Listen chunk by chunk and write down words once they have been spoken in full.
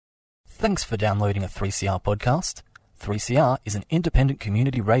Thanks for downloading a 3CR podcast. 3CR is an independent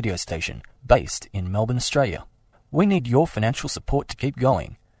community radio station based in Melbourne, Australia. We need your financial support to keep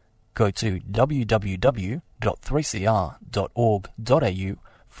going. Go to www.3cr.org.au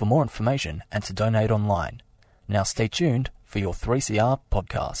for more information and to donate online. Now stay tuned for your 3CR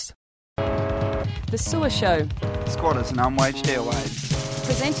podcast. The SUWA Show. Squatters and unwaged airways.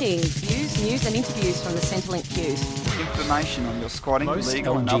 Presenting views, news and interviews from the Centrelink queues. Information on your squatting,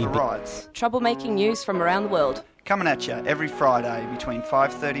 legal and other rights. Troublemaking news from around the world. Coming at you every Friday between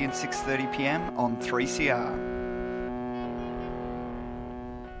 5:30 and 6:30pm on 3CR.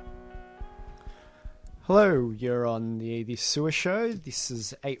 Hello, you're on the SUWA Show. This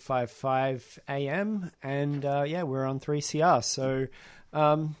is 8:55 a.m. and we're on 3CR. So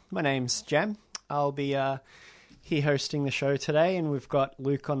my name's Jem. I'll be here hosting the show today, and we've got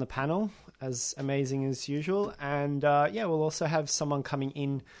Luke on the panel, as amazing as usual. And we'll also have someone coming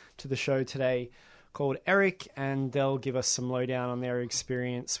in to the show today called Eric, and they'll give us some lowdown on their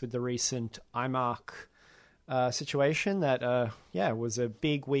experience with the recent IMARC situation that was a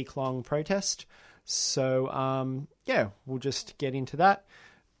big week-long protest. So we'll just get into that.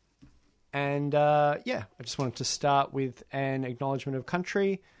 And I just wanted to start with an acknowledgement of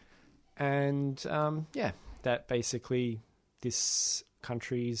country, and that basically this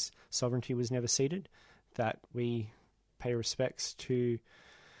country's sovereignty was never ceded, that we pay respects to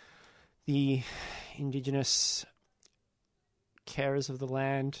the Indigenous carers of the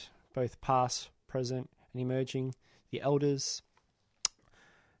land, both past, present and emerging, the elders,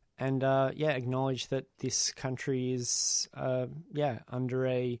 and acknowledge that this country is under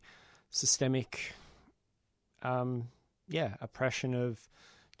a systemic oppression of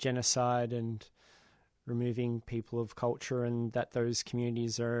genocide and removing people of culture, and that those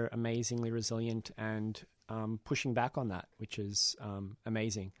communities are amazingly resilient and pushing back on that, which is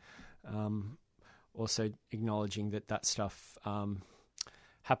amazing. Also acknowledging that stuff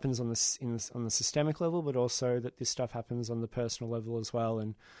happens on the systemic level, but also that this stuff happens on the personal level as well.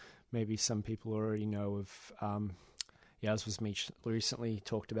 And maybe some people already know of, as was recently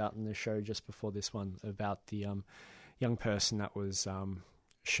talked about in the show just before this one, about the young person that was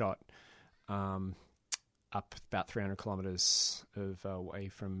shot up about 300 kilometres away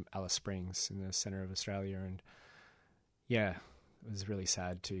from Alice Springs in the centre of Australia. And it was really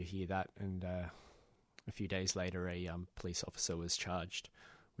sad to hear that. And a few days later, a police officer was charged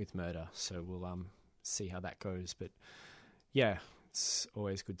with murder. So we'll see how that goes. But it's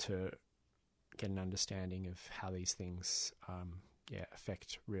always good to get an understanding of how these things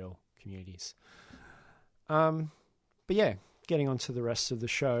affect real communities. Getting on to the rest of the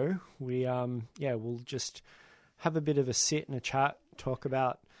show, we'll just have a bit of a sit and a chat, talk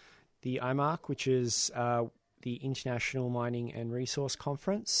about the IMARC, which is the International Mining and Resource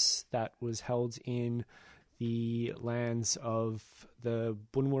Conference that was held in the lands of the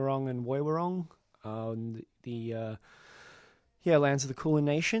Bunwurrung and Woiwurrung, the lands of the Kulin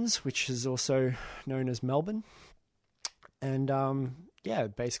Nations, which is also known as Melbourne. And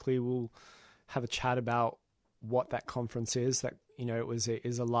basically we'll have a chat about what that conference is. That it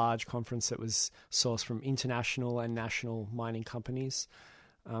is a large conference that was sourced from international and national mining companies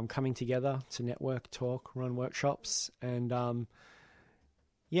coming together to network, talk, run workshops, and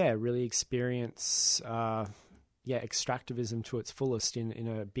really experience extractivism to its fullest in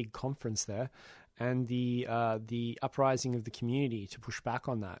a big conference there, and the uprising of the community to push back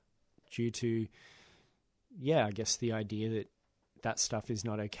on that due to I guess the idea that stuff is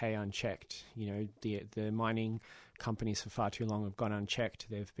not okay unchecked. The mining companies for far too long have gone unchecked.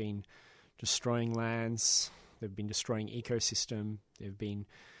 They've been destroying lands. They've been destroying ecosystem. They've been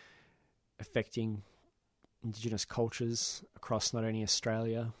affecting Indigenous cultures across not only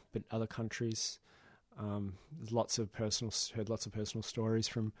Australia but other countries. There's lots of personal stories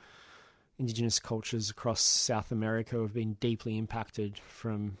from Indigenous cultures across South America who have been deeply impacted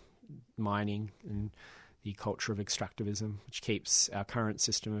from mining and the culture of extractivism, which keeps our current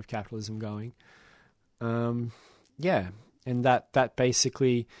system of capitalism going. And that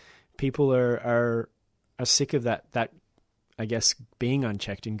basically people are sick of that I guess being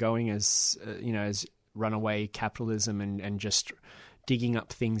unchecked and going as runaway capitalism and just digging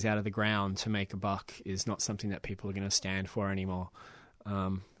up things out of the ground to make a buck is not something that people are going to stand for anymore.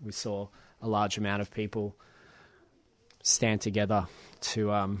 We saw a large amount of people stand together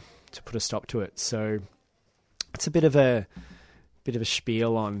to put a stop to it. So it's a bit of a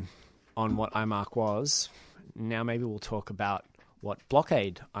spiel on what IMARC was. Now maybe we'll talk about what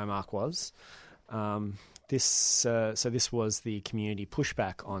Blockade IMARC was. This was the community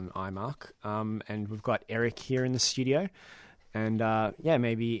pushback on IMARC, and we've got Eric here in the studio. And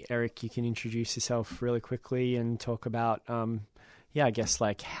maybe Eric, you can introduce yourself really quickly and talk about, I guess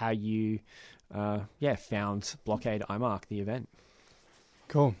like how you, found Blockade IMARC, the event.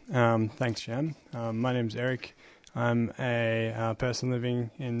 Cool. Thanks, Jam. My name's Eric. I'm a person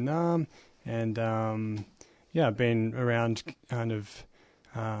living in Naarm, and I've been around kind of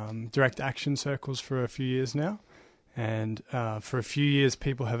direct action circles for a few years now. And for a few years,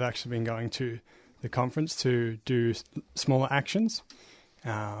 people have actually been going to the conference to do smaller actions,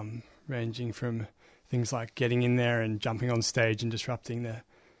 ranging from things like getting in there and jumping on stage and disrupting the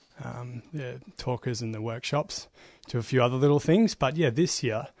talkers and the workshops to a few other little things. But yeah, this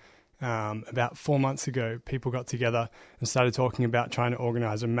year, about 4 months ago, people got together and started talking about trying to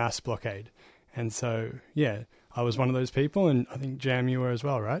organise a mass blockade. And so, I was one of those people, and I think, Jam, you were as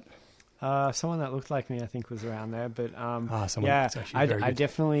well, right? Someone that looked like me, I think, was around there. But I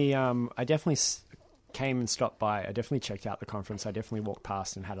definitely came and stopped by. I definitely checked out the conference. I definitely walked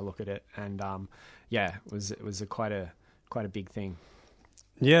past and had a look at it, and it was quite a big thing.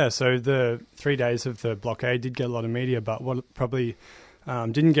 Yeah, so the 3 days of the blockade did get a lot of media, but what probably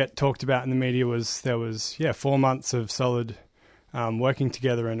didn't get talked about in the media was there was 4 months of solid working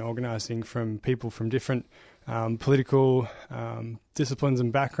together and organising from people from different political disciplines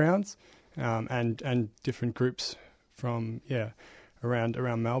and backgrounds, and different groups from around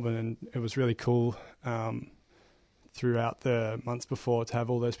Melbourne, and it was really cool throughout the months before to have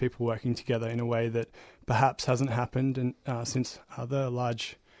all those people working together in a way that perhaps hasn't happened since other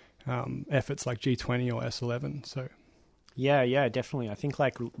large efforts like G20 or S11. So, yeah, definitely. I think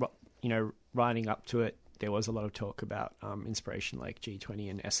riding up to it, there was a lot of talk about inspiration like G20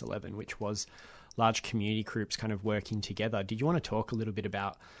 and S11, which was large community groups kind of working together. Did you want to talk a little bit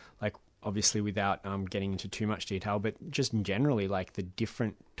about, like, obviously without getting into too much detail, but just generally like the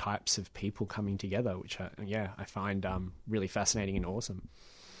different types of people coming together, which I find really fascinating and awesome.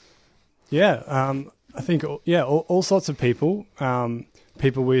 I think all sorts of people,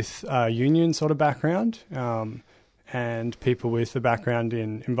 people with union sort of background, and people with a background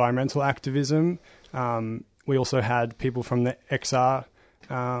in environmental activism. We also had people from the XR,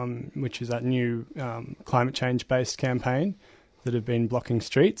 which is that new climate change based campaign that have been blocking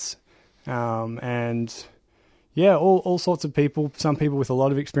streets. All sorts of people, some people with a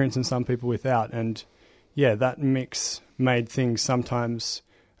lot of experience and some people without. And that mix made things sometimes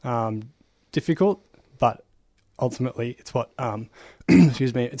difficult, but ultimately it's what,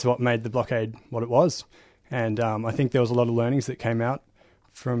 it's what made the blockade what it was. And I think there was a lot of learnings that came out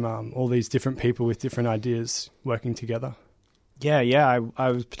from all these different people with different ideas working together. I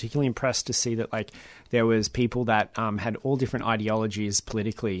was particularly impressed to see that there was people that had all different ideologies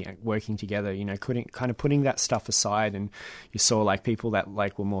politically working together, putting that stuff aside, and you saw people that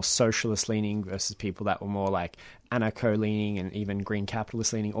were more socialist leaning versus people that were more anarcho leaning and even green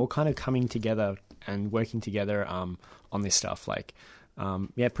capitalist leaning, all kind of coming together and working together on this stuff.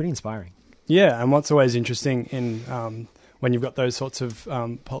 Pretty inspiring. Yeah, and what's always interesting in when you've got those sorts of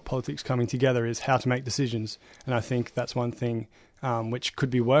politics coming together is how to make decisions. And I think that's one thing which could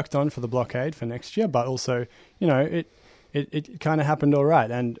be worked on for the blockade for next year, but also, it kind of happened all right.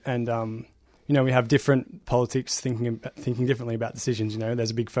 And we have different politics thinking differently about decisions.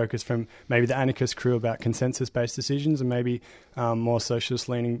 There's a big focus from maybe the anarchist crew about consensus-based decisions, and maybe more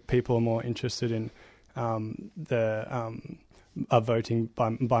socialist-leaning people are more interested in voting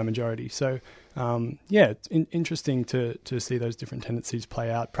by majority. So, it's interesting to see those different tendencies play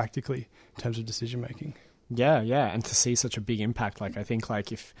out practically in terms of decision making. Yeah, and to see such a big impact. I think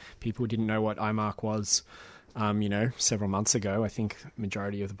if people didn't know what IMARC was, several months ago, I think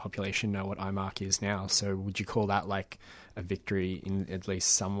majority of the population know what IMARC is now. So would you call that a victory in at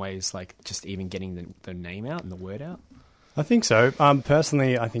least some ways, just even getting the name out and the word out? I think so.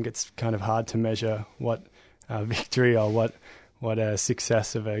 Personally, I think it's kind of hard to measure what victory or what a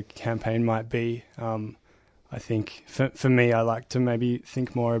success of a campaign might be. I think for me, I like to maybe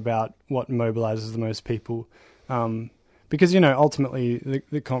think more about what mobilizes the most people, because ultimately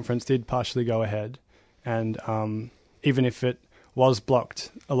the conference did partially go ahead, and even if it was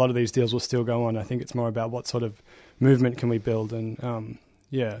blocked, a lot of these deals will still go on. I think it's more about what sort of movement can we build, and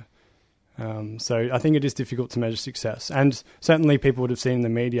so I think it is difficult to measure success. And certainly people would have seen in the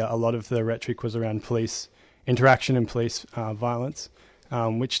media a lot of the rhetoric was around police interaction and police violence,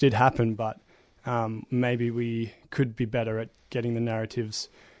 which did happen, but maybe we could be better at getting the narratives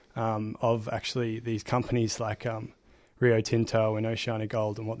of actually these companies like Rio Tinto and Oceana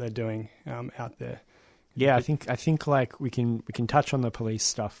Gold and what they're doing out there. Yeah, I think we can touch on the police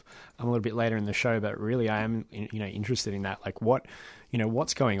stuff a little bit later in the show, but really I am interested in that.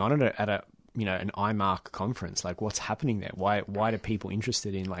 What's going on at an IMARC conference? Like, what's happening there? Why are people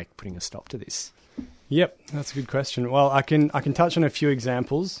interested in like putting a stop to this? Yep, that's a good question. Well, I can touch on a few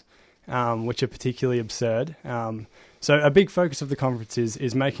examples which are particularly absurd. So a big focus of the conference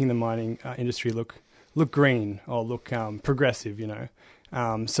is making the mining industry look green or look progressive.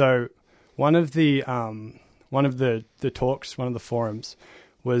 So one of the talks, one of the forums,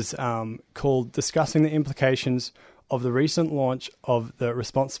 was called "Discussing the Implications of the Recent Launch of the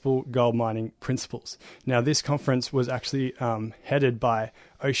Responsible Gold Mining Principles." Now, this conference was actually headed by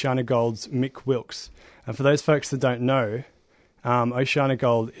OceanaGold's Mick Wilkes. And for those folks that don't know,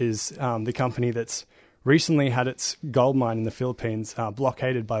 OceanaGold is the company that's recently had its gold mine in the Philippines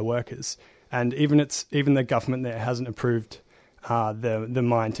blockaded by workers. And even the government there hasn't approved the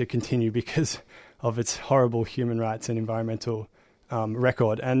mine to continue because of its horrible human rights and environmental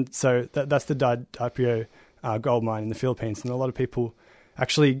record. And so that's the Dipio gold mine in the Philippines. And a lot of people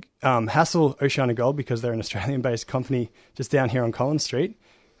actually hassle OceanaGold because they're an Australian-based company just down here on Collins Street.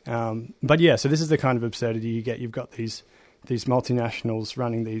 But yeah, so this is the kind of absurdity you get. You've got these multinationals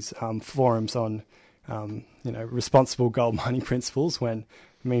running these forums on responsible gold mining principles when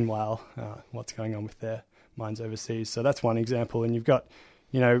meanwhile what's going on with their mines overseas. So that's one example. And you've got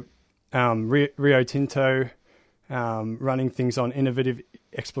Rio Tinto running things on innovative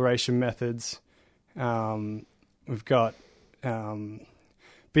exploration methods. We've got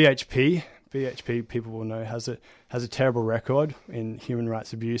BHP. BHP, people will know, has a terrible record in human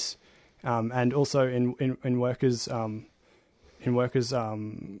rights abuse, and also in workers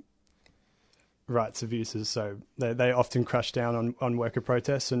rights abuses. So they often crash down on worker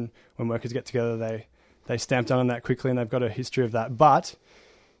protests, and when workers get together, they stamp down on that quickly, and they've got a history of that. But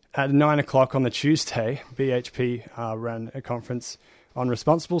at 9:00 on the Tuesday, BHP ran a conference on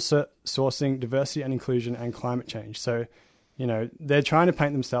responsible sourcing, diversity and inclusion, and climate change. So, they're trying to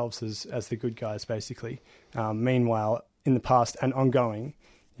paint themselves as the good guys, basically. Meanwhile, in the past and ongoing,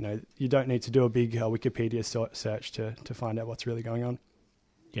 you don't need to do a big Wikipedia search to find out what's really going on.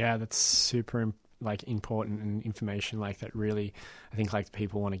 Yeah, that's super important and information that really, I think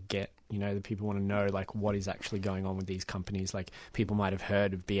people want to get, the people want to know what is actually going on with these companies. People might have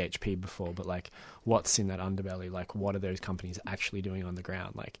heard of BHP before, but what's in that underbelly? What are those companies actually doing on the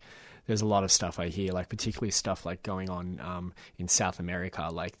ground? There's a lot of stuff I hear, particularly stuff going on in South America,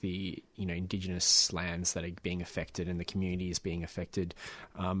 the indigenous lands that are being affected and the communities being affected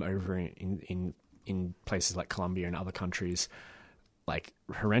over in places like Colombia and other countries.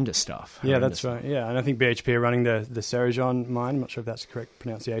 Horrendous stuff. Yeah, that's right. Yeah, and I think BHP are running the Cerrejón mine. I'm not sure if that's the correct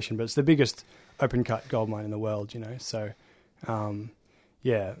pronunciation, but it's the biggest open-cut gold mine in the world, So,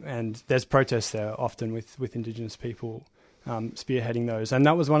 yeah, and there's protests there often with Indigenous people spearheading those. And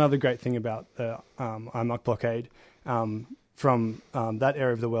that was one other great thing about the IMARC blockade. From that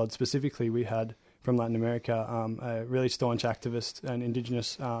area of the world specifically, we had, from Latin America, a really staunch activist, an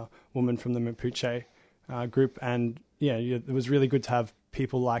Indigenous woman from the Mapuche group, and it was really good to have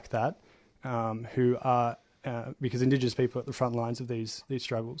people like that who are, because Indigenous people are at the front lines of these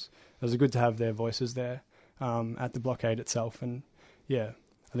struggles. It was good to have their voices there at the blockade itself, and I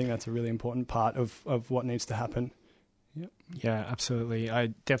think that's a really important part of what needs to happen. Yep. Yeah, absolutely. I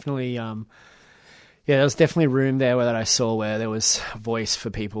definitely, there was definitely room there that I saw where there was a voice for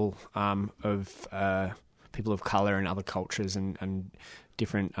people of colour and other cultures and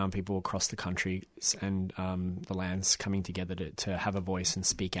different people across the country and the lands coming together to have a voice and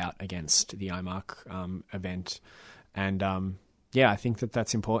speak out against the IMARC event. And I think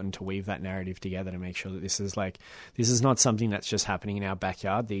that's important to weave that narrative together to make sure that this is not something that's just happening in our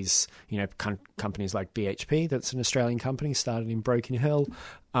backyard. These companies like BHP, that's an Australian company, started in Broken Hill,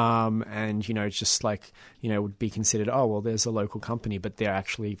 and it's just would be considered, oh well, there's a local company, but they're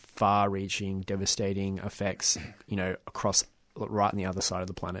actually far-reaching, devastating effects across right on the other side of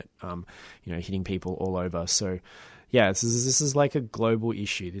the planet, hitting people all over. So this is a global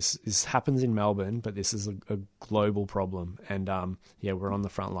issue. This happens in Melbourne, but this is a global problem. And we're on the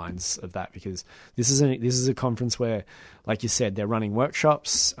front lines of that because this is a conference where, like you said, they're running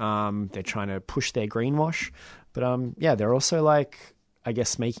workshops. They're trying to push their greenwash, but they're also I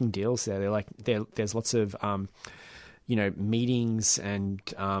guess making deals there. There's lots of meetings and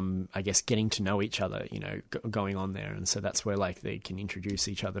I guess getting to know each other, going on there. And so that's where they can introduce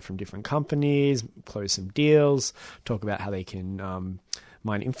each other from different companies, close some deals, talk about how they can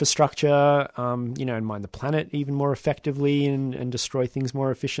mine infrastructure, and mine the planet even more effectively and destroy things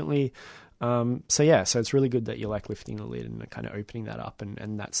more efficiently. So it's really good that you're lifting the lid and kind of opening that up,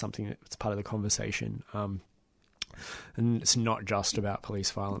 and that's something that's part of the conversation. And it's not just about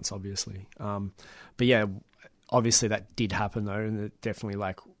police violence, obviously. But obviously that did happen though, and it definitely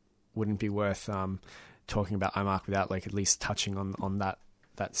wouldn't be worth talking about IMARC without like at least touching on that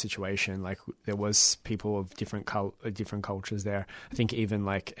situation. Like there was people of different cultures there. I think even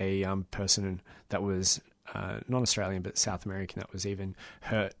like a person that was not Australian but South American that was even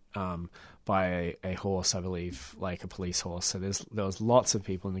hurt by a horse, I believe, like a police horse. So there was lots of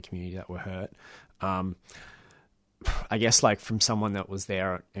people in the community that were hurt. I guess like from someone that was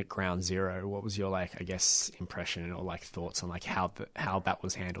there at ground zero, what was your like, I guess, impression or like thoughts on like how that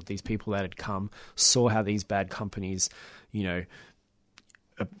was handled? These people that had come saw how these bad companies, you know,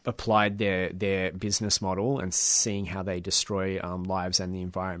 applied their business model and seeing how they destroy lives and the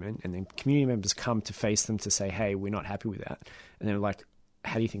environment, and then community members come to face them to say, hey, we're not happy with that. And they're like,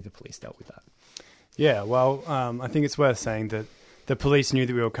 how do you think the police dealt with that? Yeah, well, I think it's worth saying that the police knew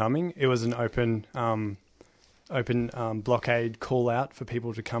that we were coming. It was an open blockade call out for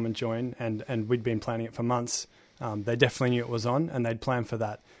people to come and join, and we'd been planning it for months. They definitely knew it was on, and they'd planned for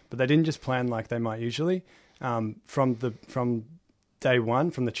that. But they didn't just plan like they might usually. From day one,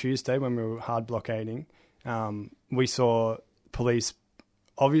 from the Tuesday when we were hard blockading, we saw police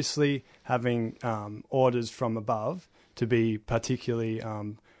obviously having orders from above to be particularly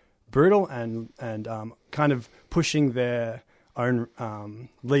brutal and kind of pushing their own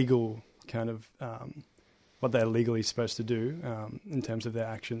legal kind of what they're legally supposed to do in terms of their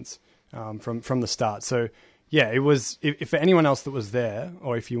actions from the start. So yeah, it was, if for anyone else that was there,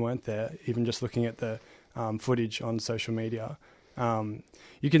 or if you weren't there, even just looking at the footage on social media,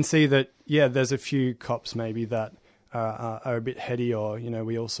 you can see that, yeah, there's a few cops maybe that are a bit heady, or, you know,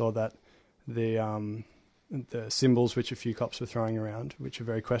 we all saw that the symbols which a few cops were throwing around, which are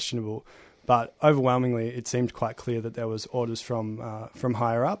very questionable. But overwhelmingly, it seemed quite clear that there was orders from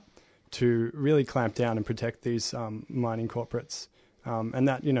higher up to really clamp down and protect these mining corporates. And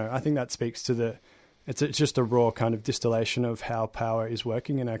that, you know, I think that speaks to it's just a raw kind of distillation of how power is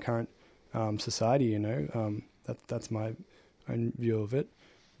working in our current society, you know. That's my own view of it.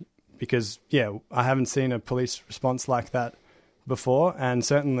 Because, yeah, I haven't seen a police response like that before. And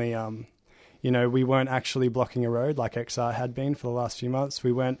certainly, you know, we weren't actually blocking a road like XR had been for the last few months.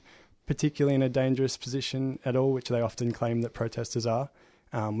 We weren't particularly in a dangerous position at all, which they often claim that protesters are.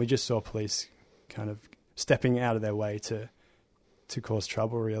 We just saw police kind of stepping out of their way to cause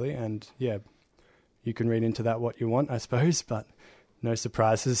trouble, really. And, yeah, you can read into that what you want, I suppose, but no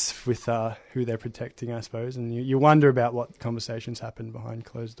surprises with who they're protecting, I suppose. And you wonder about what conversations happen behind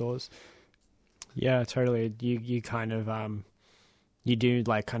closed doors. Yeah, totally. You kind of you do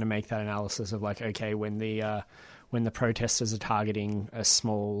like kind of make that analysis of like, okay, when the protesters are targeting a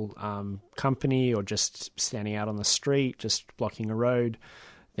small company or just standing out on the street, just blocking a road,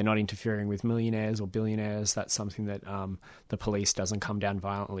 they're not interfering with millionaires or billionaires. That's something that the police doesn't come down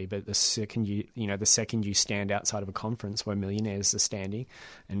violently. But the second you stand outside of a conference where millionaires are standing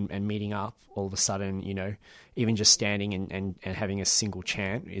and meeting up, all of a sudden, you know, even just standing and having a single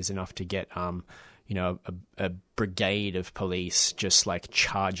chant is enough to get you know, a brigade of police just like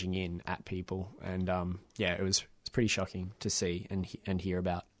charging in at people. And yeah, it's pretty shocking to see and hear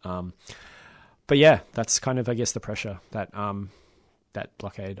about. But yeah, that's kind of, I guess, the pressure that that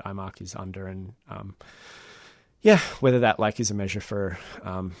Blockade IMARC is under, and yeah, whether that like is a measure for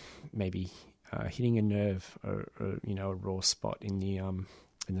maybe hitting a nerve or you know, a raw spot in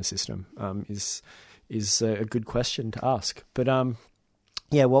the system is a good question to ask. But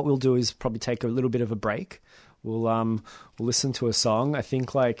yeah, what we'll do is probably take a little bit of a break. We'll listen to a song. I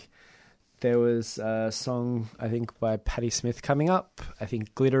think like there was a song, I think, by Patti Smith coming up. I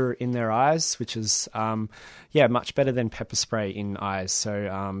think Glitter in Their Eyes, which is, yeah, much better than pepper spray in eyes.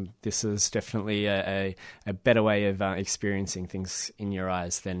 So this is definitely a better way of experiencing things in your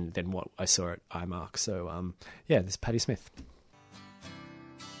eyes than what I saw at IMARC. So, yeah, this is Patti Smith.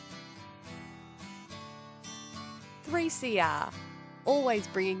 3CR, always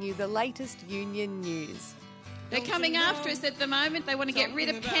bringing you the latest union news. They're coming after us at the moment. They want to get rid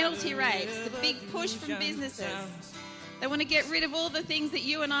of penalty rates, the big push from businesses. They want to get rid of all the things that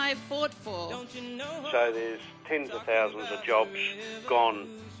you and I have fought for. So there's tens of thousands of jobs gone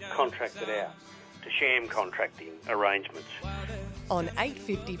contracted out to sham contracting arrangements. On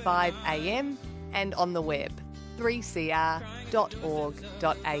 8:55 a.m. and on the web, 3cr.org.au.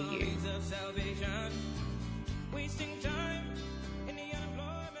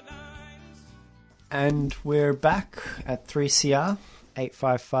 And we're back at 3CR,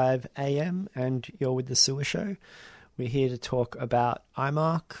 8:55 a.m, and you're with the SUWA Show. We're here to talk about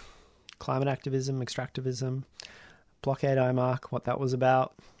IMARC, climate activism, extractivism, Blockade IMARC, what that was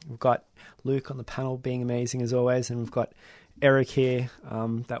about. We've got Luke on the panel being amazing as always, and we've got Eric here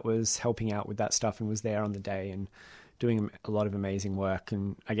that was helping out with that stuff and was there on the day and doing a lot of amazing work.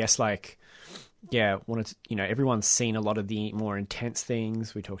 And I guess wanted to, everyone's seen a lot of the more intense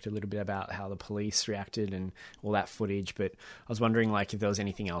things. We talked a little bit about how the police reacted and all that footage, but I was wondering if there was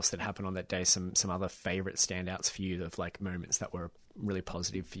anything else that happened on that day, some other favorite standouts for you of moments that were really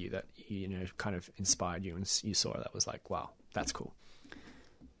positive for you that, kind of inspired you and you saw that was wow, that's cool.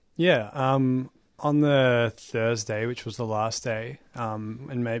 Yeah. On the Thursday, which was the last day,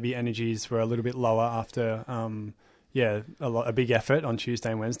 and maybe energies were a little bit lower after, a big effort on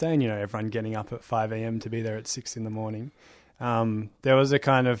Tuesday and Wednesday, and everyone getting up at 5 a.m. to be there at 6 in the morning. There was a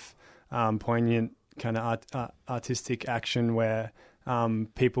kind of poignant kind of artistic action where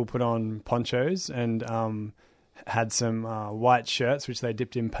people put on ponchos and had some white shirts which they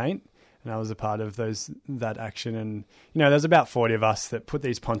dipped in paint, and I was a part of that action. And there's about 40 of us that put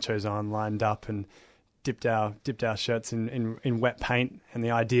these ponchos on, lined up, and dipped our shirts in wet paint. And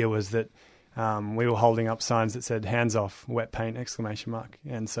the idea was that we were holding up signs that said "hands off, wet paint!" !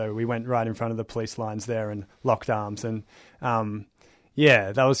 And so we went right in front of the police lines there and locked arms. And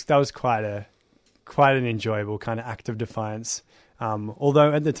that was quite an enjoyable kind of act of defiance.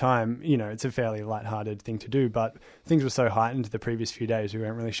 Although at the time, it's a fairly lighthearted thing to do, but things were so heightened the previous few days, we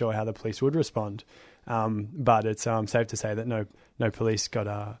weren't really sure how the police would respond. But it's safe to say that no police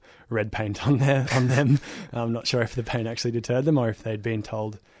got red paint on them. I'm not sure if the paint actually deterred them or if they'd been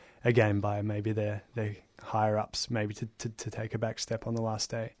told again by maybe their higher ups maybe to take a back step on the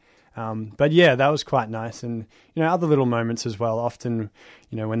last day. But yeah, that was quite nice. And other little moments as well. Often,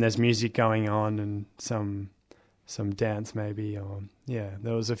 when there's music going on and some dance maybe, or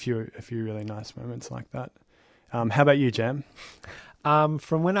there was a few really nice moments like that. How about you, Jam?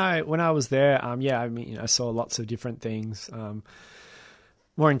 From when I was there, I saw lots of different things,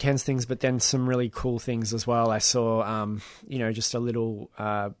 more intense things, but then some really cool things as well. I saw, just a little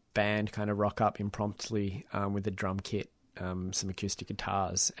band kind of rock up impromptu with a drum kit, some acoustic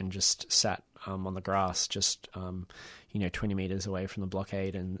guitars, and just sat on the grass, just 20 meters away from the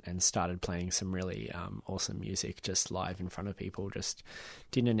Blockade, and started playing some really awesome music just live in front of people. Just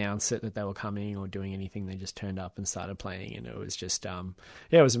didn't announce it that they were coming or doing anything. They just turned up and started playing, and it was just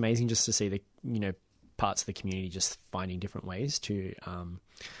it was amazing just to see the parts of the community just finding different ways to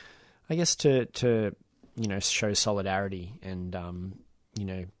to show solidarity and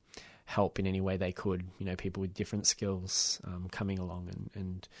help in any way they could. People with different skills coming along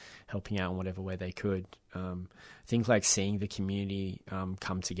and helping out in whatever way they could. Things like seeing the community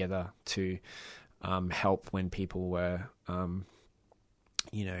come together to help when people were,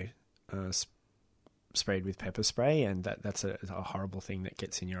 sprayed with pepper spray, and that's a horrible thing that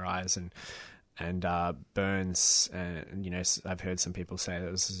gets in your eyes and burns. And I've heard some people say that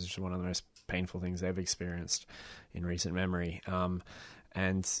this is just one of the most painful things they've experienced in recent memory.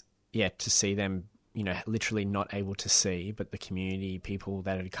 To see them, literally not able to see, but the community, people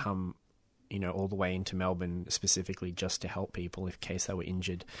that had come, all the way into Melbourne specifically just to help people in case they were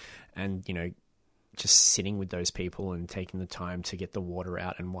injured, and, just sitting with those people and taking the time to get the water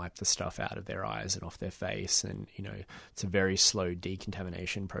out and wipe the stuff out of their eyes and off their face. And, it's a very slow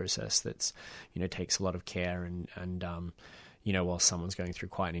decontamination process that's, takes a lot of care and while someone's going through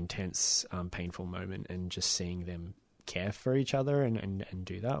quite an intense, painful moment, and just seeing them care for each other and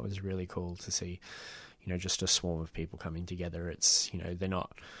do that was really cool to see. Just a swarm of people coming together. It's they're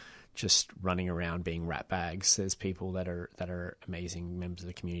not just running around being rat bags. There's people that are amazing members of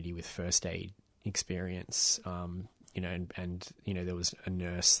the community with first aid experience, and there was a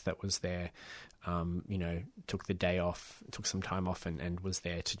nurse that was there, took the day off, took some time off, and was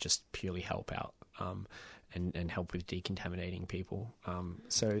there to just purely help out, and help with decontaminating people.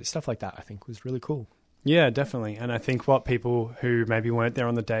 So stuff like that I think was really cool. Yeah, definitely. And I think what people who maybe weren't there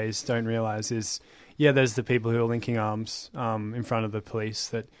on the days don't realise is, there's the people who are linking arms in front of the police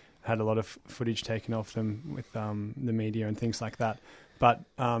that had a lot of footage taken off them with the media and things like that. But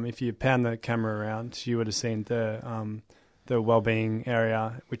if you pan the camera around, you would have seen the wellbeing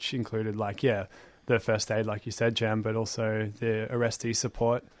area, which included the first aid, like you said, Jam, but also the arrestee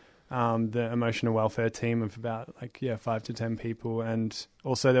support, the emotional welfare team of about 5 to 10 people, and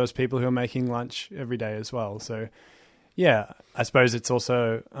also there was people who were making lunch every day as well. So I suppose it's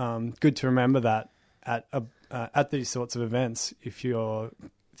also good to remember that at these sorts of events, if you're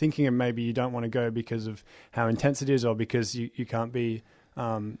thinking of maybe you don't want to go because of how intense it is, or because you can't be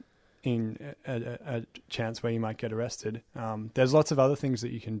in a chance where you might get arrested, there's lots of other things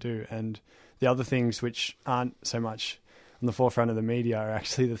that you can do, and the other things which aren't so much on the forefront of the media are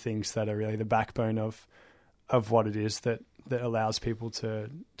actually the things that are really the backbone of what it is that allows people to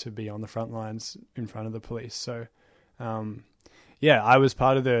be on the front lines in front of the police. So, I was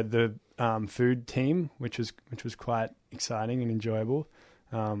part of the food team, which was quite exciting and enjoyable.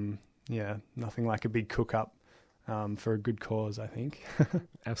 Nothing like a big cook up for a good cause, I think.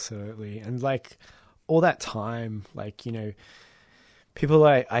 Absolutely. And like all that time, like, you know, people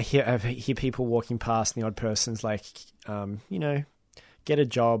I hear people walking past and the odd person's like, you know, get a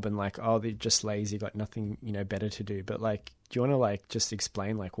job and like, oh, they're just lazy, got nothing, you know, better to do. But like, do you want to like just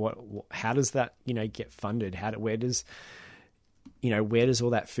explain like how does that, you know, get funded? Where does all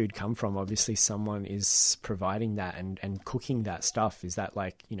that food come from? Obviously someone is providing that and cooking that stuff. Is that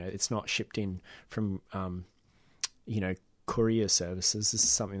like, you know, it's not shipped in from, you know, courier services. This is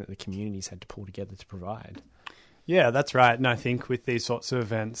something that the communities had to pull together to provide. Yeah, that's right. And I think with these sorts of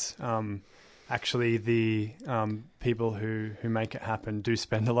events, actually the people who make it happen do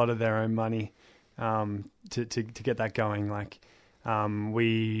spend a lot of their own money to get that going. Like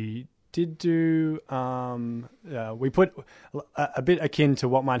we did do, we put a bit akin to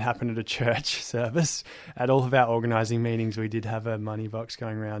what might happen at a church service. At all of our organising meetings, we did have a money box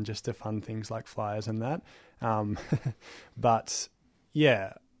going around just to fund things like flyers and that. But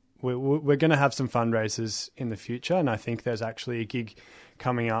yeah, we're going to have some fundraisers in the future, and I think there's actually a gig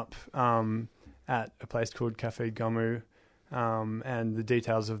coming up at a place called Cafe Gomu, and the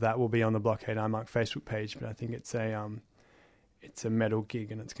details of that will be on the Blockade IMARC Facebook page. But I think it's a metal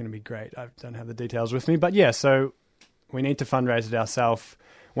gig, and it's going to be great. I don't have the details with me, but yeah, so we need to fundraise it ourselves.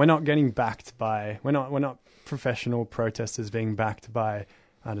 We're not getting backed by. We're not professional protesters being backed by,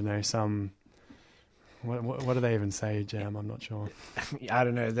 I don't know, some. What do they even say, Jam? I'm not sure. I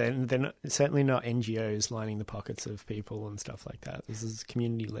don't know. They're certainly not NGOs lining the pockets of people and stuff like that. This is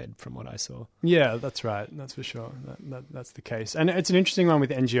community-led from what I saw. Yeah, that's right. That's for sure. That's the case. And it's an interesting one with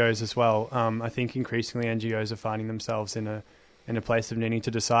NGOs as well. I think increasingly NGOs are finding themselves in a place of needing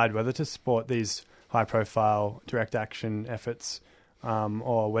to decide whether to support these high-profile direct action efforts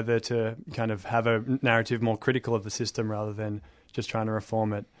or whether to kind of have a narrative more critical of the system rather than just trying to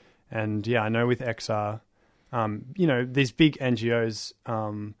reform it. And yeah, I know with XR, you know, these big NGOs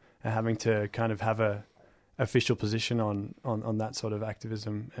are having to kind of have a official position on that sort of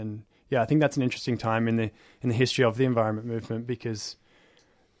activism. And yeah, I think that's an interesting time in the history of the environment movement, because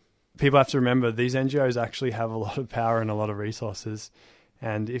people have to remember these NGOs actually have a lot of power and a lot of resources.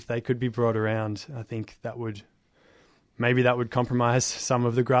 And if they could be brought around, I think that would compromise some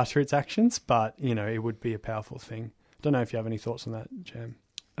of the grassroots actions, but you know, it would be a powerful thing. I don't know if you have any thoughts on that, Jam.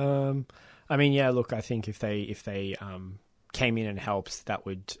 I mean, yeah, look, I think if they came in and helped, that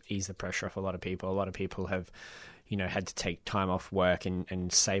would ease the pressure off a lot of people. A lot of people have, you know, had to take time off work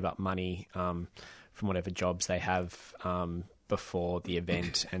and save up money from whatever jobs they have before the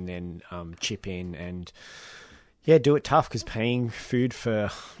event, and then chip in and yeah, do it tough, because paying food for,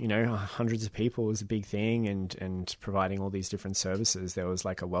 you know, hundreds of people is a big thing, and providing all these different services. There was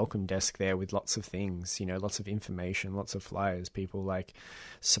like a welcome desk there with lots of things, you know, lots of information, lots of flyers, people like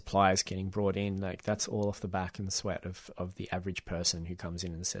supplies getting brought in. Like that's all off the back and sweat of the average person who comes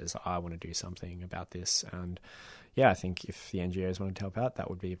in and says, I want to do something about this. And yeah, I think if the NGOs wanted to help out, that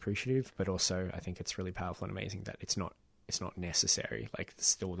would be appreciative. But also I think it's really powerful and amazing that it's not necessary. Like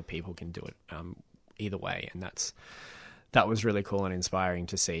still the people can do it either way, and that was really cool and inspiring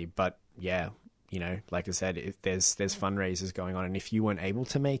to see. But yeah, you know, like I said, if there's fundraisers going on, and if you weren't able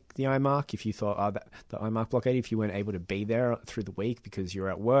to make the IMARC, if you thought the IMARC Blockade, if you weren't able to be there through the week because you're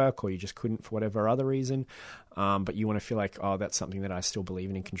at work or you just couldn't for whatever other reason, but you want to feel like, oh, that's something that I still believe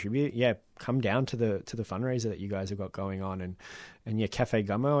in and contribute, yeah, come down to the fundraiser that you guys have got going on. And yeah, Cafe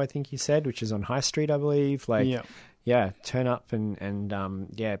Gummo, I think you said, which is on High Street, I believe. Like yeah, turn up and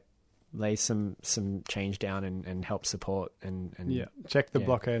yeah, lay some change down and help support and yeah, check the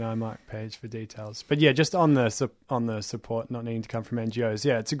Blockade IMARC page for details. But yeah, just on the support not needing to come from NGOs,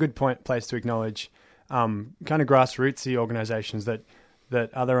 yeah, it's a good place to acknowledge kind of grassrootsy organisations that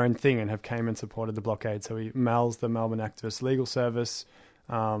are their own thing and have came and supported the Blockade. So MELS, the Melbourne Activist Legal Service,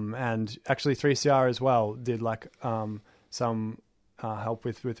 and actually 3CR as well did like some help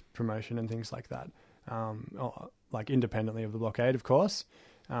with promotion and things like that, like independently of the Blockade, of course.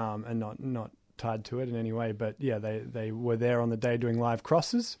 And not tied to it in any way. But yeah, they were there on the day doing live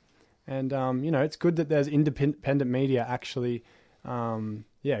crosses. And, you know, it's good that there's independent media actually, going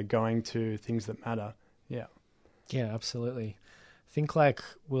to things that matter. Yeah. Yeah, absolutely. I think like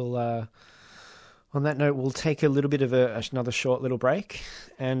we'll, on that note, we'll take a little bit of another short little break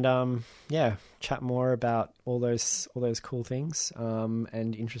and, chat more about all those cool things,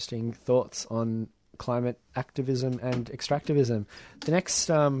 and interesting thoughts on climate activism and extractivism. The next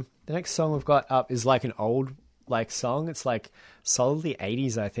song we've got up is like an old song. It's like solidly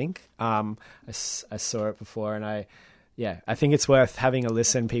 80s, I think. I saw it before, and I think it's worth having a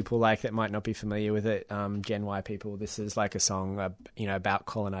listen. People that might not be familiar with it, Gen Y people. This is a song, about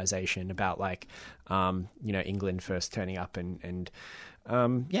colonization, about England first turning up and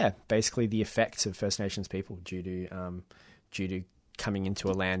basically the effects of First Nations people due to coming into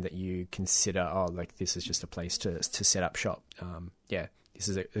a land that you consider this is just a place to set up shop. This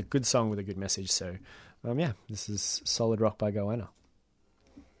is a good song with a good message. So this is Solid Rock by Goanna.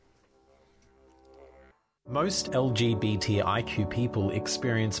 Most LGBTIQ people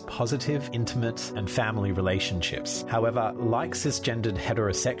experience positive, intimate, and family relationships. However, like cisgendered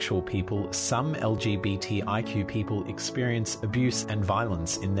heterosexual people, some LGBTIQ people experience abuse and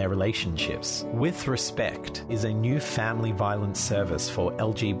violence in their relationships. With Respect is a new family violence service for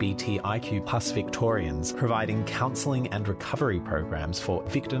LGBTIQ plus Victorians, providing counselling and recovery programs for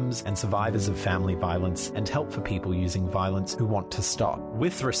victims and survivors of family violence and help for people using violence who want to stop.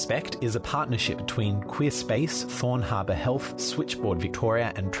 With Respect is a partnership between Queer Space, Thorn Harbour Health, Switchboard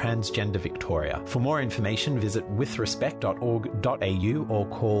Victoria and Transgender Victoria. For more information, visit withrespect.org.au or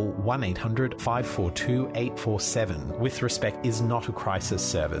call 1-800-542-847. With Respect is not a crisis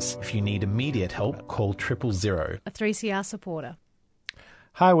service. If you need immediate help, call 000. A 3CR supporter.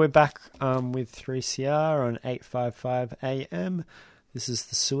 Hi, we're back with 3CR on 855 AM. This is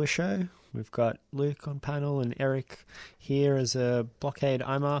the SUWA show. We've got Luke on panel and Eric here as a Blockade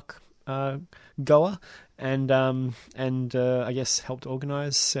IMARC goer, and I guess helped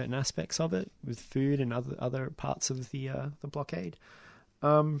organise certain aspects of it with food and other parts of the blockade.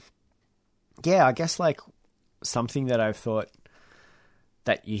 I guess something that I've thought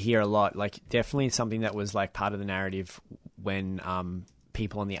that you hear a lot, definitely something that was part of the narrative when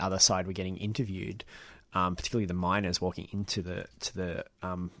people on the other side were getting interviewed, particularly the miners walking into the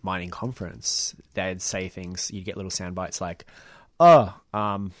mining conference. They'd say things. You'd get little sound bites like, where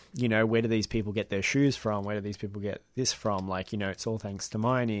do these people get their shoes from? Where do these people get this from? It's all thanks to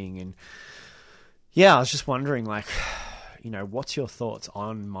mining. And I was just wondering, what's your thoughts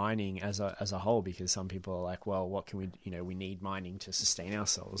on mining as a whole? Because some people are like, well, what can we, we need mining to sustain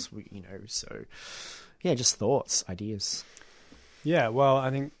ourselves, just thoughts, ideas. Yeah, well,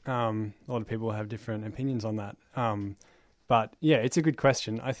 I think a lot of people have different opinions on that. But it's a good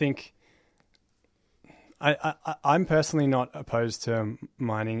question. I think I'm personally not opposed to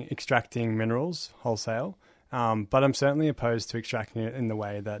mining, extracting minerals wholesale, but I'm certainly opposed to extracting it in the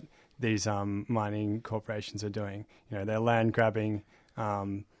way that these mining corporations are doing. They're land grabbing,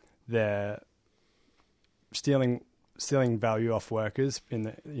 they're stealing value off workers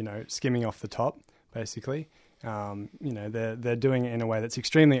skimming off the top, basically. They're doing it in a way that's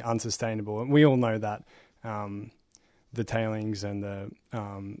extremely unsustainable, and we all know that. The tailings and the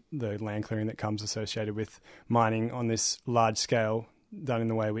land clearing that comes associated with mining on this large scale, done in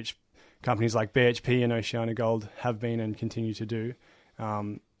the way which companies like BHP and OceanaGold have been and continue to do.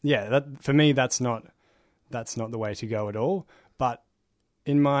 That for me, that's not the way to go at all. But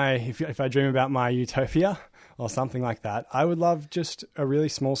if I dream about my utopia or something like that, I would love just a really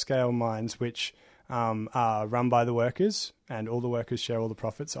small scale mines which are run by the workers, and all the workers share all the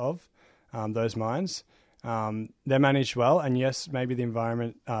profits of those mines. They're managed well, and yes, maybe the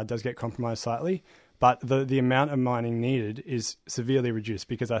environment does get compromised slightly, but the amount of mining needed is severely reduced,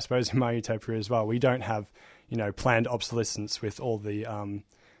 because I suppose in my utopia as well, we don't have planned obsolescence with all the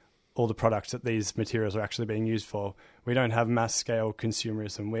products that these materials are actually being used for. We don't have mass scale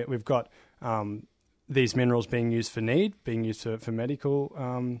consumerism. We've got these minerals being used for need, being used for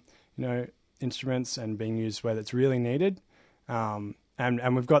medical instruments, and being used where it's really needed. And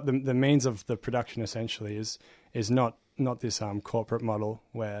we've got the means of the production essentially is not this corporate model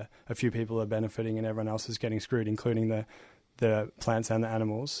where a few people are benefiting and everyone else is getting screwed, including the plants and the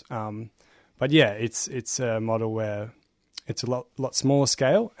animals. It's a model where it's a lot smaller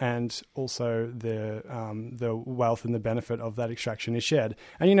scale, and also the wealth and the benefit of that extraction is shared.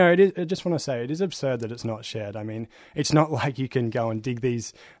 And I just want to say, it is absurd that it's not shared. I mean, it's not like you can go and dig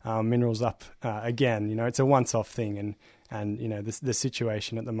these minerals up again. It's a once-off thing, and the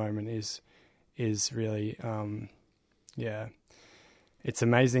situation at the moment is really it's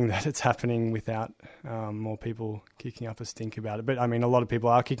amazing that it's happening without more people kicking up a stink about it. But I mean, a lot of people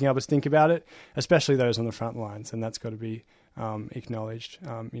are kicking up a stink about it, especially those on the front lines, and that's got to be acknowledged.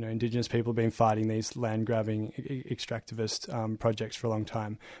 Indigenous people have been fighting these land grabbing extractivist projects for a long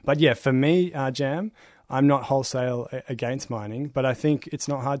time. But for me, Jam, I'm not wholesale against mining, but I think it's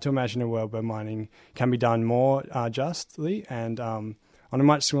not hard to imagine a world where mining can be done more justly and on a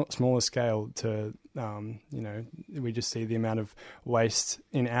much smaller scale to, we just see the amount of waste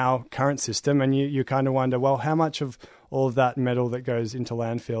in our current system, and you kind of wonder, well, how much of all of that metal that goes into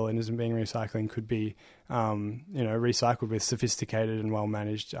landfill and isn't being recycling could be, recycled with sophisticated and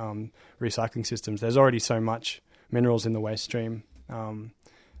well-managed recycling systems. There's already so much minerals in the waste stream.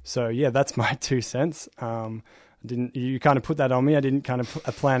 So yeah, that's my 2 cents. You kind of put that on me. I didn't kind of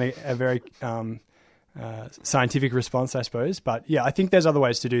plan a very scientific response, I suppose. But yeah, I think there's other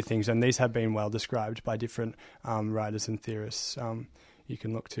ways to do things, and these have been well described by different writers and theorists you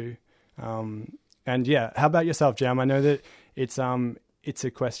can look to. And yeah, how about yourself, Jam? I know that it's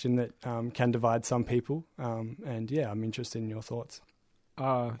a question that can divide some people, and yeah, I'm interested in your thoughts.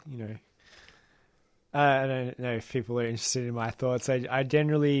 I don't know if people are interested in my thoughts. I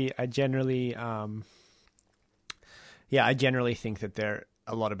generally think that they're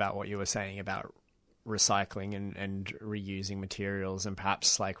a lot about what you were saying about recycling and reusing materials, and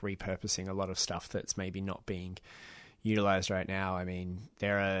perhaps like repurposing a lot of stuff that's maybe not being utilized right now. I mean,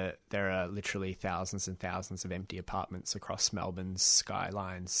 there are literally thousands and thousands of empty apartments across Melbourne's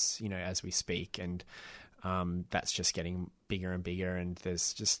skylines, as we speak, and that's just getting bigger and bigger, and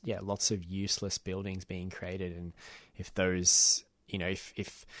there's just lots of useless buildings being created. And if those,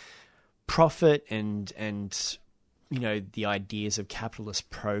 if profit and the ideas of capitalist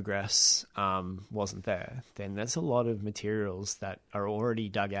progress wasn't there, then there's a lot of materials that are already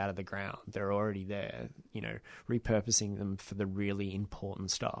dug out of the ground. They're already there, repurposing them for the really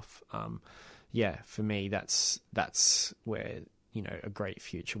important stuff. For me, that's where, a great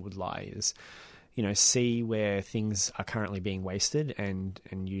future would lie, is, see where things are currently being wasted and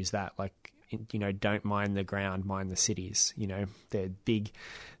use that, like, don't mine the ground, mine the cities. They're big,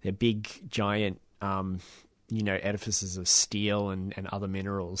 giant, edifices of steel and other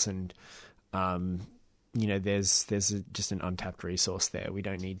minerals, and there's just an untapped resource there. We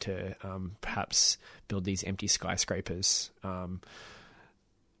don't need to perhaps build these empty skyscrapers, and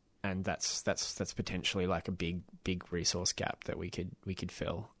that's potentially like a big resource gap that we could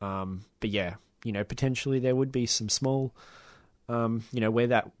fill. But yeah, potentially there would be some small, where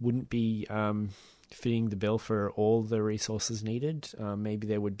that wouldn't be fitting the bill for all the resources needed. Maybe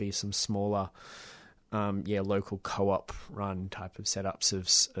there would be some smaller, local co-op run type of setups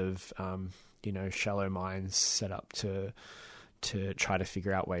of shallow mines set up to try to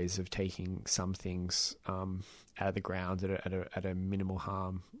figure out ways of taking some things out of the ground at a minimal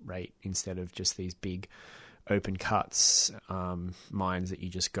harm rate, instead of just these big open cuts, mines that you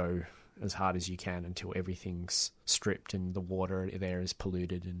just go as hard as you can until everything's stripped and the water there is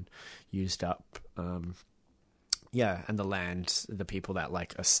polluted and used up. And the land, the people that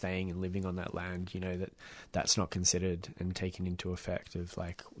are staying and living on that land, that's not considered and taken into effect of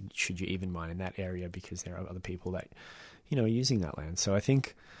should you even mine in that area, because there are other people that, are using that land. So I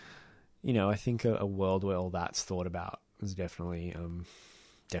think, a world where all that's thought about is definitely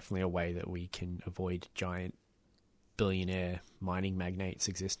a way that we can avoid giant billionaire mining magnates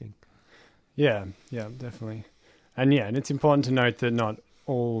existing. Yeah, definitely. And it's important to note that not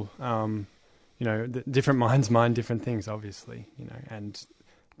all, the different mines mine different things, obviously, and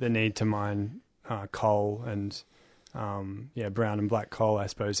the need to mine coal and, brown and black coal, I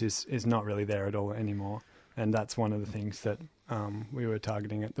suppose, is not really there at all anymore. And that's one of the things that we were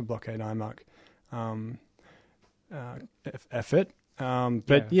targeting at the Blockade IMARC effort.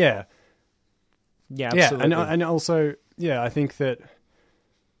 Absolutely. And also, I think that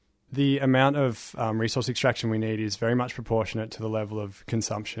the amount of resource extraction we need is very much proportionate to the level of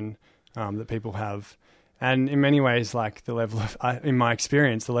consumption that people have. And in many ways, the level of, in my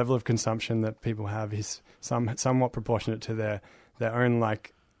experience, the level of consumption that people have is somewhat proportionate to their own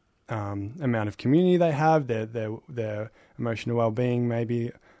amount of community they have, their emotional well-being,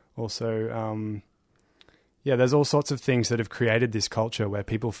 maybe also. There's all sorts of things that have created this culture where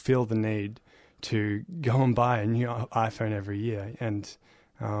people feel the need to go and buy a new iPhone every year. And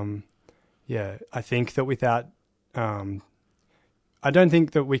I think that without, I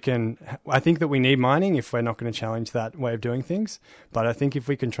think that we need mining if we're not going to challenge that way of doing things. But I think if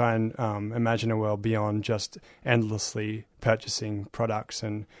we can try and imagine a world beyond just endlessly purchasing products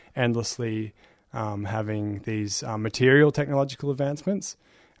and endlessly having these material technological advancements,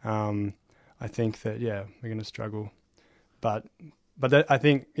 I think that, we're going to struggle. But I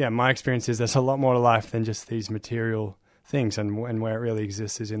think, my experience is there's a lot more to life than just these material things, and where it really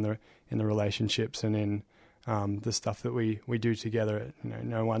exists is in the relationships and in the stuff that we do together.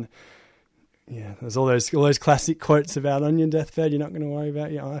 No one. There's all those classic quotes about on your deathbed, you're not going to worry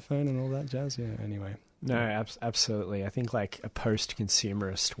about your iPhone and all that jazz. Anyway. No, absolutely. I think a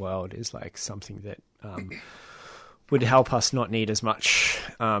post-consumerist world is something that would help us not need as much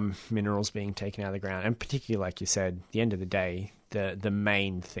minerals being taken out of the ground. And particularly, like you said, at the end of the day, the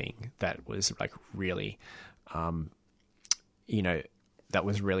main thing that was like really, that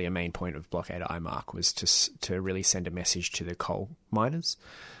was really a main point of Blockade IMARC was to really send a message to the coal miners,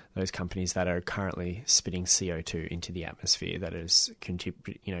 those companies that are currently spitting CO2 into the atmosphere that is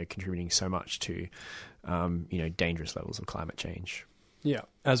contributing so much to dangerous levels of climate change. Yeah,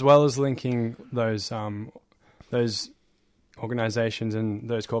 as well as linking those organisations and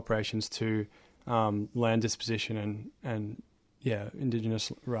those corporations to land disposition and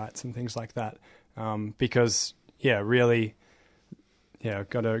Indigenous rights and things like that. Because really,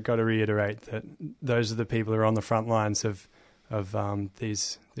 got to reiterate that those are the people who are on the front lines of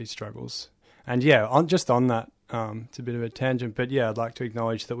these struggles. And on that, it's a bit of a tangent, but I'd like to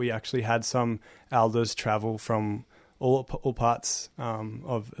acknowledge that we actually had some elders travel from all parts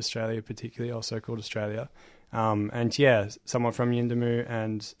of Australia, particularly or so-called Australia. Someone from Yuendamu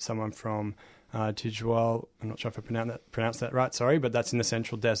and someone from Tidjawal. I'm not sure if I pronounced that right, sorry, but that's in the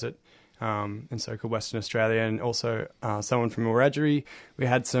Central Desert in so-called Western Australia, and also someone from Wiradjuri. We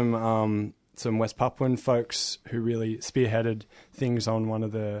had some West Papuan folks who really spearheaded things on one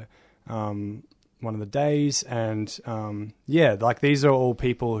of the days, and these are all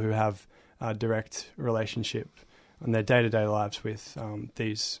people who have a direct relationship in their day-to-day lives with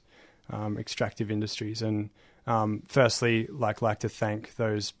these extractive industries. And firstly, like to thank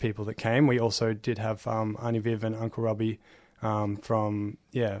those people that came. We also did have Auntie Viv and Uncle Robbie from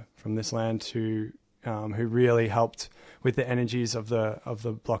this land who really helped with the energies of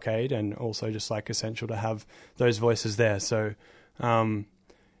the blockade, and also just like essential to have those voices there. So whilst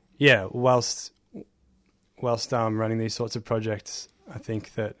running these sorts of projects, I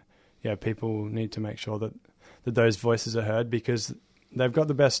think that people need to make sure that those voices are heard, because they've got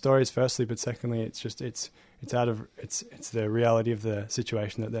the best stories firstly, but secondly it's the reality of the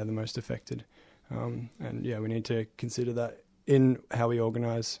situation that they're the most affected, and we need to consider that in how we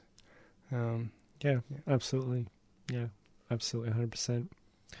organise. Absolutely. Yeah, absolutely, 100%.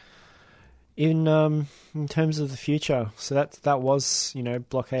 In terms of the future, so that was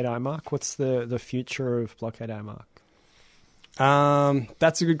Blockade IMARC. What's the future of Blockade IMARC?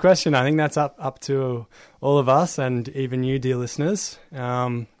 That's a good question. I think that's up to all of us and even you, dear listeners.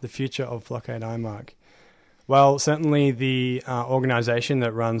 The future of Blockade IMARC. Well, certainly the organisation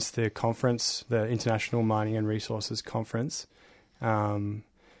that runs the conference, the International Mining and Resources Conference,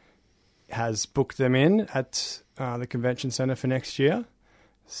 has booked them in at the Convention Centre for next year.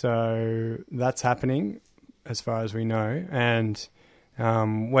 So that's happening as far as we know. And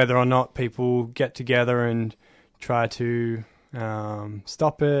whether or not people get together and try to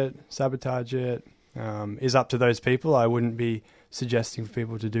stop it, sabotage it, is up to those people. I wouldn't be suggesting for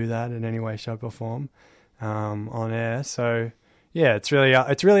people to do that in any way, shape or form on air. So it's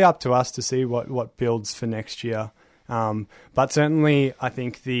really up to us to see what builds for next year. But certainly I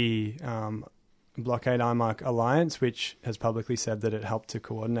think the Blockade IMARC Alliance, which has publicly said that it helped to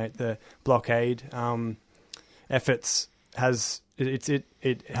coordinate the blockade efforts,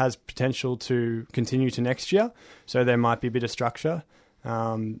 it has potential to continue to next year. So there might be a bit of structure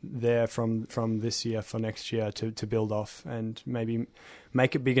there from this year for next year to build off, and maybe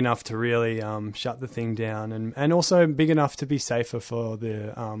make it big enough to really shut the thing down, and also big enough to be safer for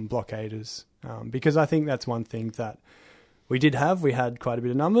the blockaders. Because I think that's one thing that we did have. We had quite a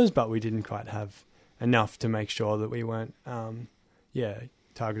bit of numbers, but we didn't quite have enough to make sure that we weren't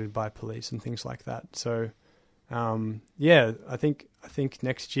targeted by police and things like that. So I think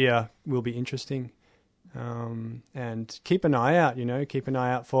next year will be interesting. And keep an eye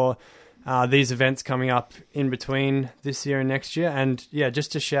out for these events coming up in between this year and next year. And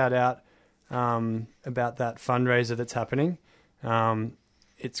just to shout out about that fundraiser that's happening.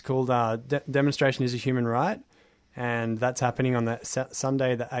 It's called Demonstration is a Human Right, and that's happening on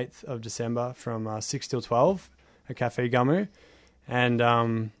Sunday, the 8th of December from 6 till 12 at Cafe Gummu.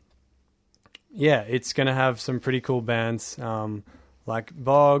 And it's going to have some pretty cool bands like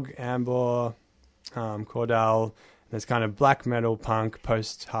Bog, Ambor, Cordell. There's kind of black metal, punk,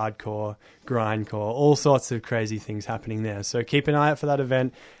 post-hardcore, grindcore, all sorts of crazy things happening there. So keep an eye out for that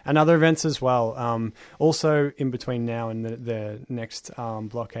event and other events as well. Also, in between now and the next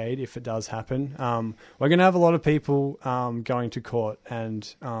blockade, if it does happen, we're going to have a lot of people going to court,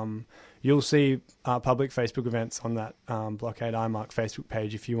 and you'll see public Facebook events on that Blockade IMARC Facebook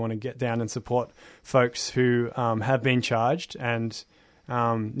page if you want to get down and support folks who have been charged. And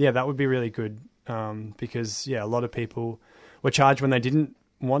that would be really good. Because a lot of people were charged when they didn't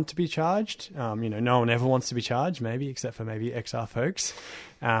want to be charged. No one ever wants to be charged, maybe, except for maybe XR folks.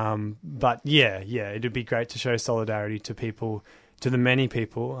 But it'd be great to show solidarity to people, to the many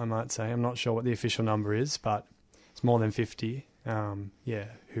people, I might say. I'm not sure what the official number is, but it's more than 50,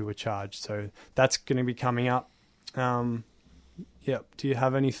 who were charged. So that's going to be coming up. Do you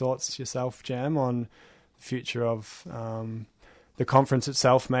have any thoughts yourself, Jam, on the future of the conference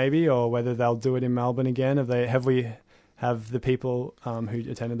itself, maybe, or whether they'll do it in Melbourne again? Have the people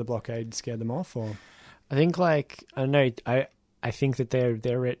who attended the Blockade scared them off? Or I think, I don't know. I think that they're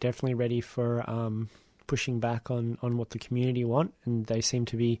definitely ready for pushing back on what the community want, and they seem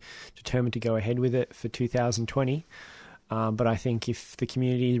to be determined to go ahead with it for 2020. But I think if the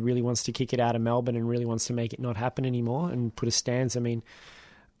community really wants to kick it out of Melbourne and really wants to make it not happen anymore and put a stance, I mean,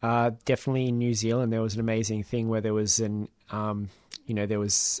 definitely in New Zealand there was an amazing thing where there was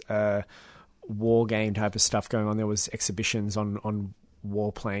war game type of stuff going on. There was exhibitions on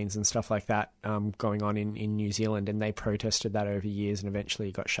warplanes and stuff like that going on in New Zealand, and they protested that over years and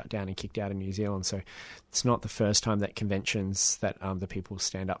eventually got shut down and kicked out of New Zealand. So it's not the first time that conventions that the people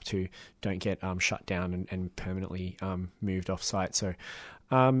stand up to don't get shut down and permanently moved off site. So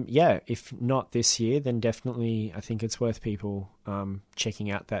if not this year, then definitely I think it's worth people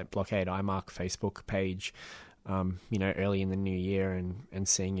checking out that Blockade IMARC Facebook page early in the new year and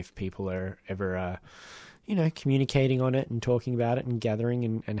seeing if people are ever communicating on it and talking about it and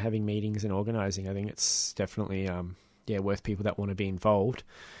gathering and having meetings and organising. I think it's definitely worth people that want to be involved.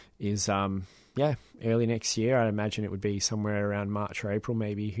 Is early next year. I'd imagine it would be somewhere around March or April,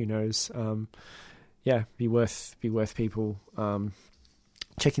 maybe. Who knows? Be worth people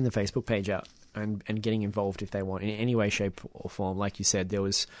checking the Facebook page out and getting involved if they want in any way, shape or form. Like you said, there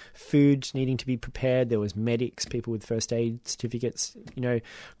was food needing to be prepared. There was medics, people with first aid certificates,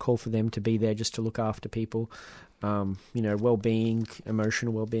 call for them to be there just to look after people. Well-being,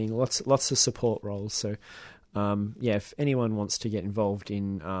 emotional well-being, lots of support roles. So, if anyone wants to get involved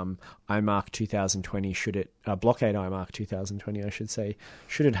in IMARC 2020, Blockade IMARC 2020, I should say,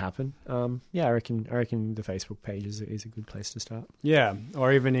 should it happen? I reckon the Facebook page is a good place to start. Yeah,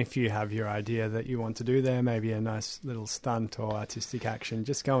 or even if you have your idea that you want to do there, maybe a nice little stunt or artistic action,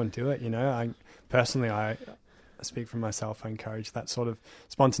 just go and do it. I speak for myself. I encourage that sort of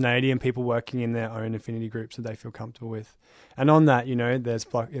spontaneity and people working in their own affinity groups that they feel comfortable with. And on that,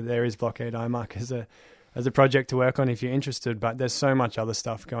 there is Blockade IMARC as a project to work on if you're interested, but there's so much other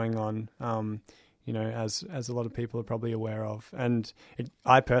stuff going on, as a lot of people are probably aware of. And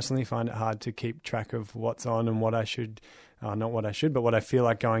I personally find it hard to keep track of what's on and what I should, not what I should, but what I feel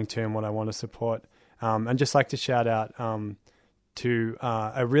like going to and what I want to support. And just like to shout out to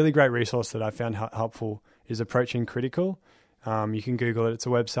a really great resource that I found helpful is Approaching Critical. You can Google it. It's a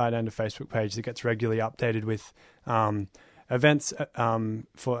website and a Facebook page that gets regularly updated with events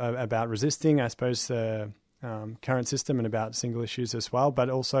about resisting, I suppose, the current system and about single issues as well, but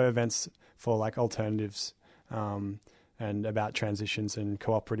also events for alternatives and about transitions and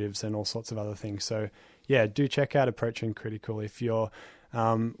cooperatives and all sorts of other things. So, do check out Approaching Critical if you're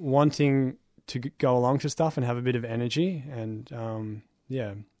wanting to go along to stuff and have a bit of energy. And,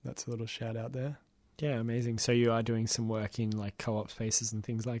 that's a little shout out there. Yeah, amazing. So you are doing some work in co-op spaces and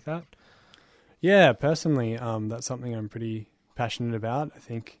things like that? Yeah, personally, that's something I'm pretty passionate about. I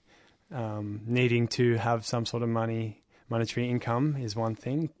think needing to have some sort of monetary income is one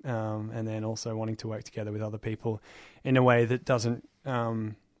thing, and then also wanting to work together with other people in a way that doesn't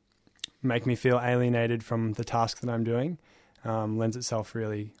make me feel alienated from the task that I'm doing lends itself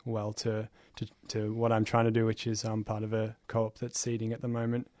really well to what I'm trying to do, which is part of a co-op that's seeding at the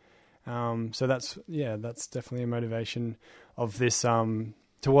moment. So that's definitely a motivation of this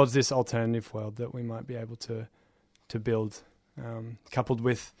towards this alternative world that we might be able to build, coupled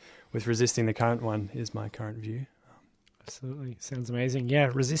with resisting the current one is my current view. Absolutely. Sounds amazing.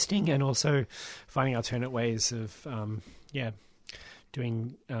 Yeah, resisting and also finding alternate ways of,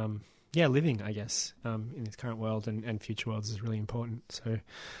 doing, living, I guess, in this current world and future worlds is really important. So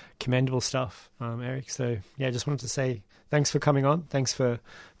commendable stuff, Eric. So, just wanted to say thanks for coming on. Thanks for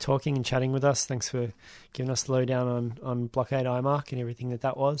talking and chatting with us. Thanks for giving us the lowdown on Blockade IMARC and everything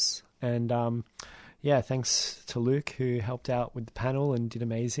that was. And, thanks to Luke, who helped out with the panel and did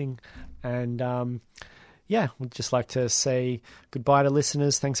amazing. And, we'd just like to say goodbye to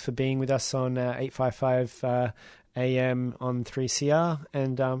listeners. Thanks for being with us on 855 AM on 3CR.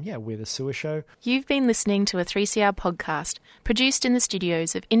 And, we're the SUWA Show. You've been listening to a 3CR podcast produced in the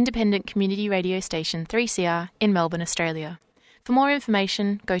studios of independent community radio station 3CR in Melbourne, Australia. For more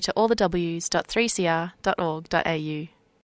information, go to allthews.3cr.org.au.